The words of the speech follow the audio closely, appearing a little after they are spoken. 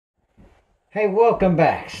Hey, welcome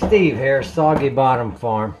back. Steve here, Soggy Bottom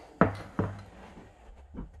Farm.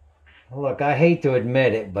 Look, I hate to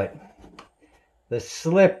admit it, but the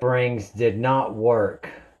slip rings did not work.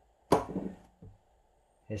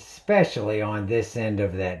 Especially on this end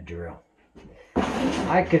of that drill.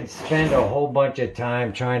 I could spend a whole bunch of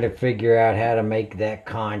time trying to figure out how to make that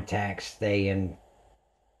contact stay in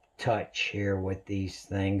touch here with these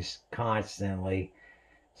things constantly.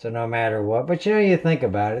 So no matter what, but you think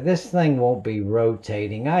about it, this thing won't be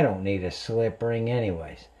rotating. I don't need a slip ring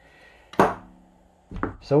anyways.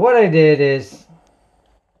 So what I did is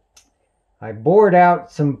I bored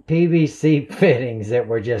out some PVC fittings that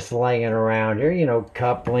were just laying around here,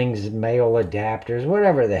 couplings, male adapters,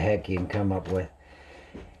 whatever the heck you can come up with.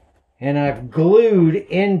 And I've glued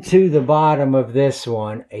into the bottom of this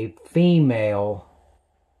one a female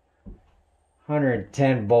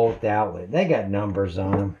 110 volt outlet. They got numbers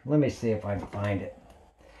on them. Let me see if I can find it.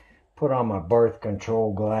 Put on my birth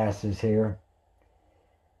control glasses here.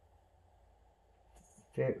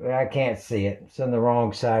 I can't see it. It's on the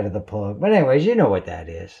wrong side of the plug. But anyways, you know what that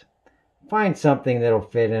is. Find something that'll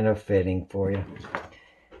fit in a fitting for you.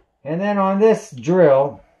 And then on this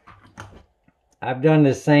drill, I've done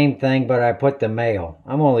the same thing, but I put the male.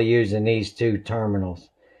 I'm only using these two terminals.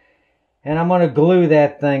 And I'm going to glue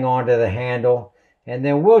that thing onto the handle, and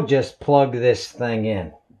then we'll just plug this thing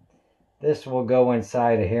in. This will go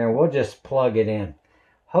inside of here, and we'll just plug it in.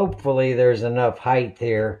 Hopefully there's enough height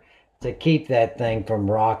here to keep that thing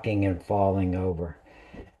from rocking and falling over.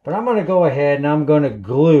 But I'm going to go ahead and I'm going to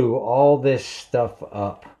glue all this stuff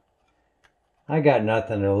up. I got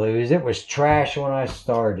nothing to lose. It was trash when I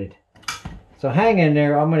started. So hang in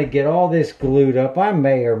there. I'm going to get all this glued up. I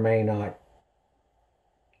may or may not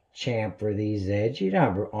chamfer these edges.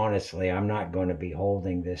 Honestly, I'm not going to be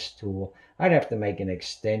holding this tool. I'd have to make an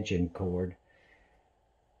extension cord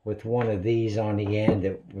with one of these on the end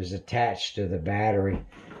that was attached to the battery.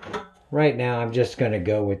 Right now, I'm just going to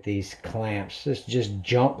go with these clamps. This is just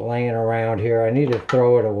junk laying around here. I need to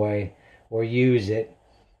throw it away or use it.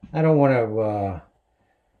 I don't want to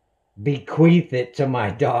bequeath it to my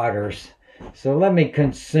daughters. So let me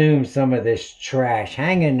consume some of this trash.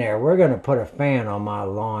 Hang in there. We're going to put a fan on my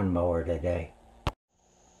lawnmower today.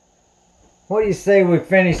 What do you say we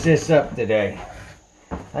finish this up today?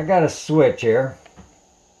 I got a switch here.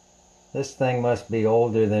 This thing must be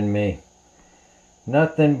older than me.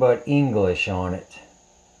 Nothing but English on it.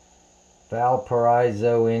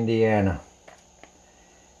 Valparaiso, Indiana.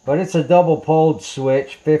 But it's a double-poled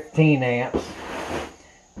switch, 15 amps.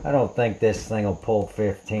 I don't think this thing will pull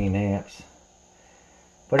 15 amps.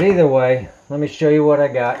 But either way, let me show you what I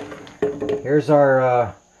got. Here's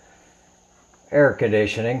our air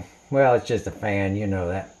conditioning. Well, it's just a fan, you know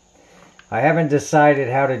that. I haven't decided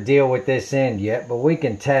how to deal with this end yet, but we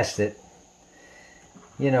can test it.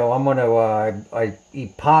 I'm going to I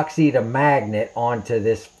epoxied a magnet onto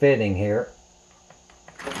this fitting here.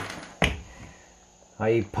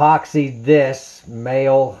 I epoxied this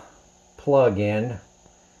male plug-in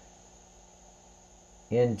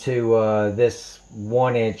into this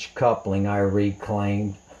 1-inch coupling I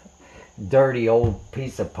reclaimed. Dirty old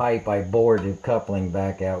piece of pipe, I bored the coupling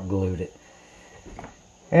back out, glued it.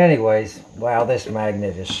 Anyways, wow, this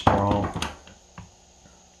magnet is strong.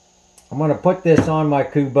 I'm going to put this on my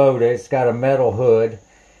Kubota. It's got a metal hood.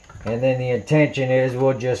 And then the intention is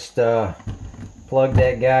we'll just plug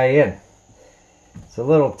that guy in. It's a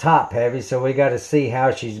little top heavy, so we got to see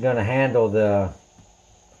how she's going to handle the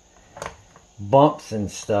bumps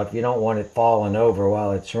and stuff. You don't want it falling over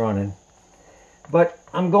while it's running. But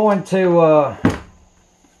I'm going to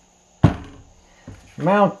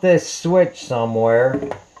mount this switch somewhere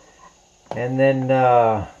and then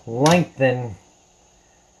lengthen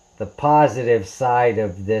the positive side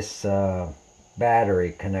of this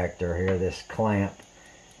battery connector here, this clamp.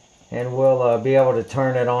 And we'll be able to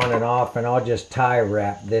turn it on and off, and I'll just tie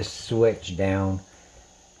wrap this switch down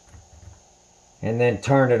and then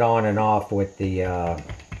turn it on and off with the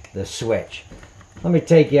switch. Let me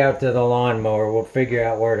take you out to the lawnmower. We'll figure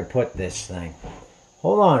out where to put this thing.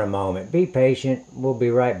 Hold on a moment. Be patient. We'll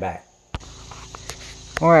be right back.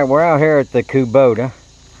 Alright, we're out here at the Kubota.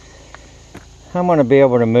 I'm going to be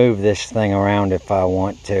able to move this thing around if I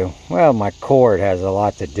want to. Well, my cord has a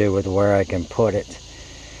lot to do with where I can put it.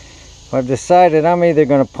 I've decided I'm either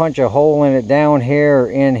going to punch a hole in it down here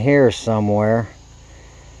or in here somewhere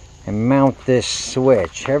and mount this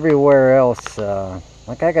switch. Everywhere else,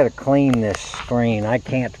 like I got to clean this screen. I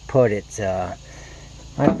can't put it,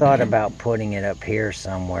 I thought about putting it up here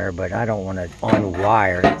somewhere, but I don't want to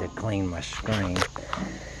unwire it to clean my screen.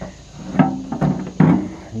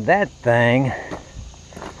 That thing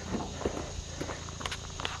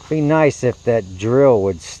Be nice if that drill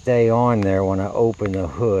would stay on there when I open the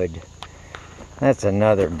hood. That's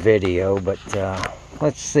another video, but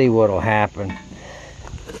let's see what'll happen.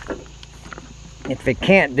 If it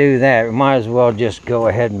can't do that, we might as well just go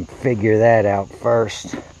ahead and figure that out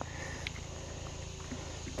first.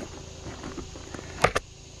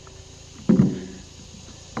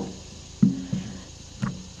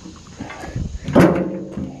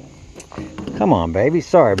 Come on, baby.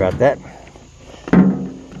 Sorry about that.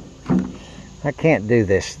 I can't do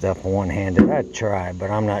this stuff one-handed. I try,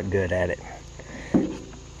 but I'm not good at it.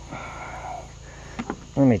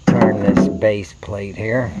 Let me turn this base plate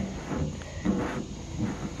here.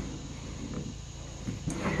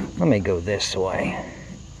 Let me go this way.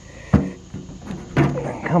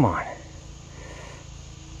 Come on.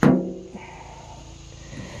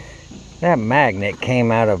 That magnet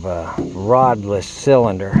came out of a rodless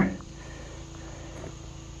cylinder.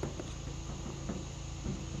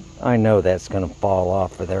 I know that's going to fall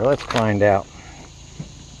off of there. Let's find out.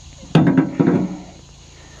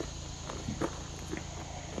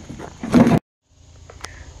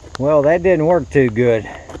 Well, that didn't work too good.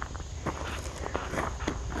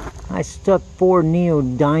 I stuck 4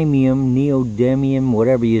 neodymium,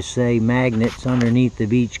 whatever you say, magnets underneath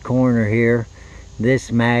of each corner here.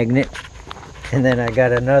 This magnet, and then I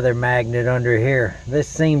got another magnet under here. This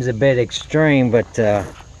seems a bit extreme, but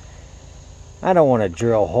I don't want to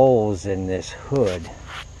drill holes in this hood.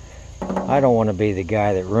 I don't want to be the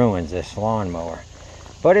guy that ruins this lawnmower.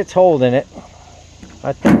 But it's holding it.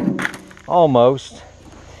 I think almost.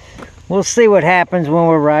 We'll see what happens when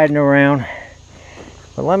we're riding around.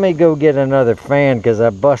 But let me go get another fan because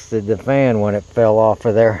I busted the fan when it fell off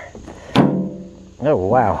of there. Oh,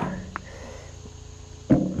 wow.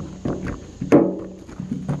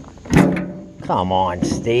 Come on,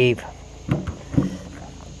 Steve.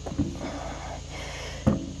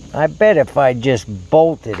 I bet if I just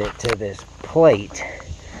bolted it to this plate,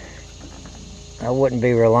 I wouldn't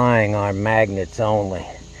be relying on magnets only.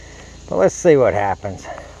 But let's see what happens.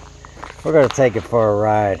 We're going to take it for a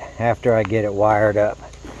ride after I get it wired up.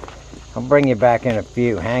 I'll bring you back in a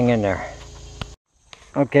few. Hang in there.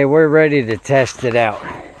 Okay, we're ready to test it out.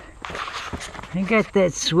 I got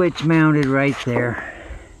that switch mounted right there.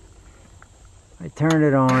 I turn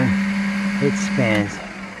it on, it spins.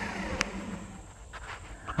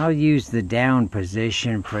 I'll use the down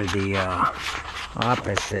position for the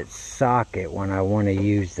opposite socket when I want to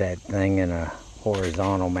use that thing in a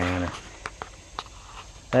horizontal manner.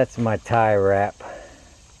 That's my tie wrap.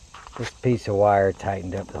 This piece of wire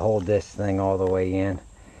tightened up to hold this thing all the way in.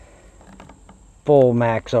 Full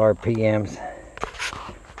max RPMs.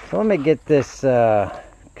 So let me get this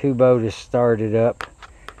Kubota started up.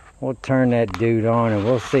 We'll turn that dude on and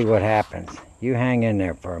we'll see what happens. You hang in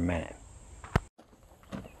there for a minute.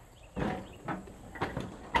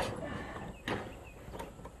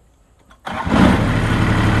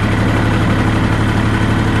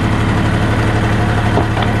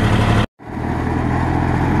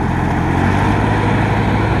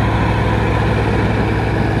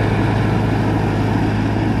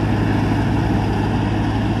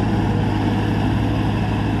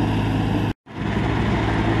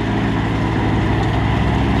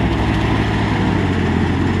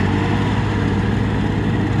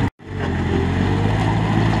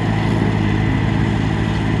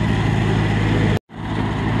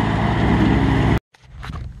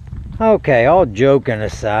 Okay, all joking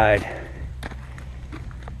aside,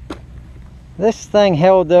 this thing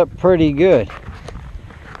held up pretty good.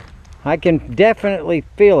 I can definitely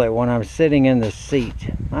feel it when I'm sitting in the seat.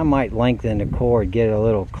 I might lengthen the cord, get a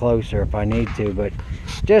little closer if I need to, but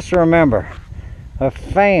just remember, a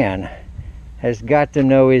fan has got to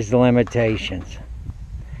know his limitations.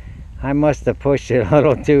 I must have pushed it a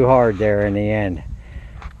little too hard there in the end.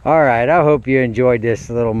 Alright, I hope you enjoyed this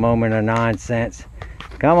little moment of nonsense.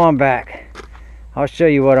 Come on back. I'll show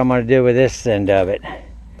you what I'm going to do with this end of it.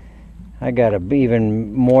 I got an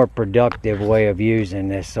even more productive way of using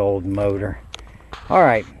this old motor.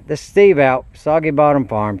 Alright, this is Steve out. Soggy Bottom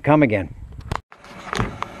Farm. Come again.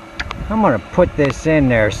 I'm going to put this in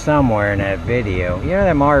there somewhere in that video. You know,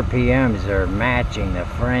 them RPMs are matching the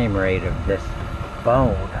frame rate of this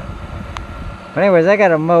phone. But anyways, I got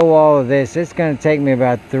to mow all of this. It's going to take me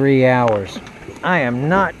about 3 hours. I am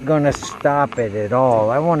not going to stop it at all.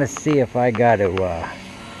 I want to see if I got to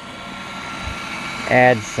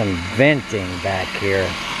add some venting back here.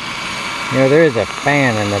 You know, there is a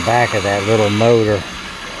fan in the back of that little motor.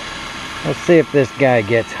 Let's see if this guy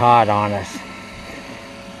gets hot on us.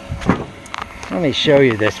 Let me show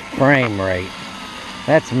you this frame rate.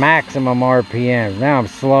 That's maximum RPM. Now I'm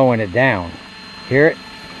slowing it down. Hear it?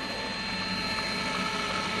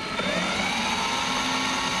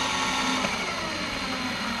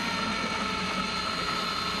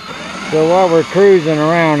 So while we're cruising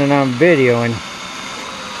around and I'm videoing,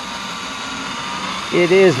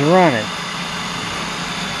 it is running.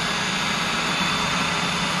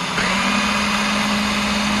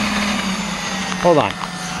 Hold on.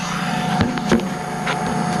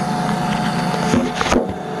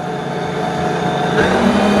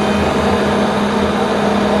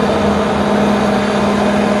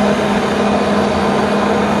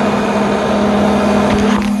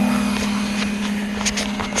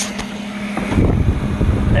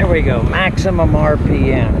 There we go, maximum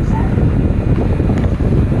RPM.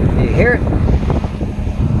 You hear it?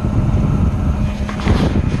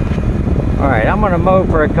 Alright, I'm going to mow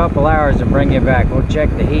for a couple hours and bring you back. We'll check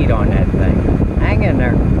the heat on that thing. Hang in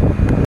there.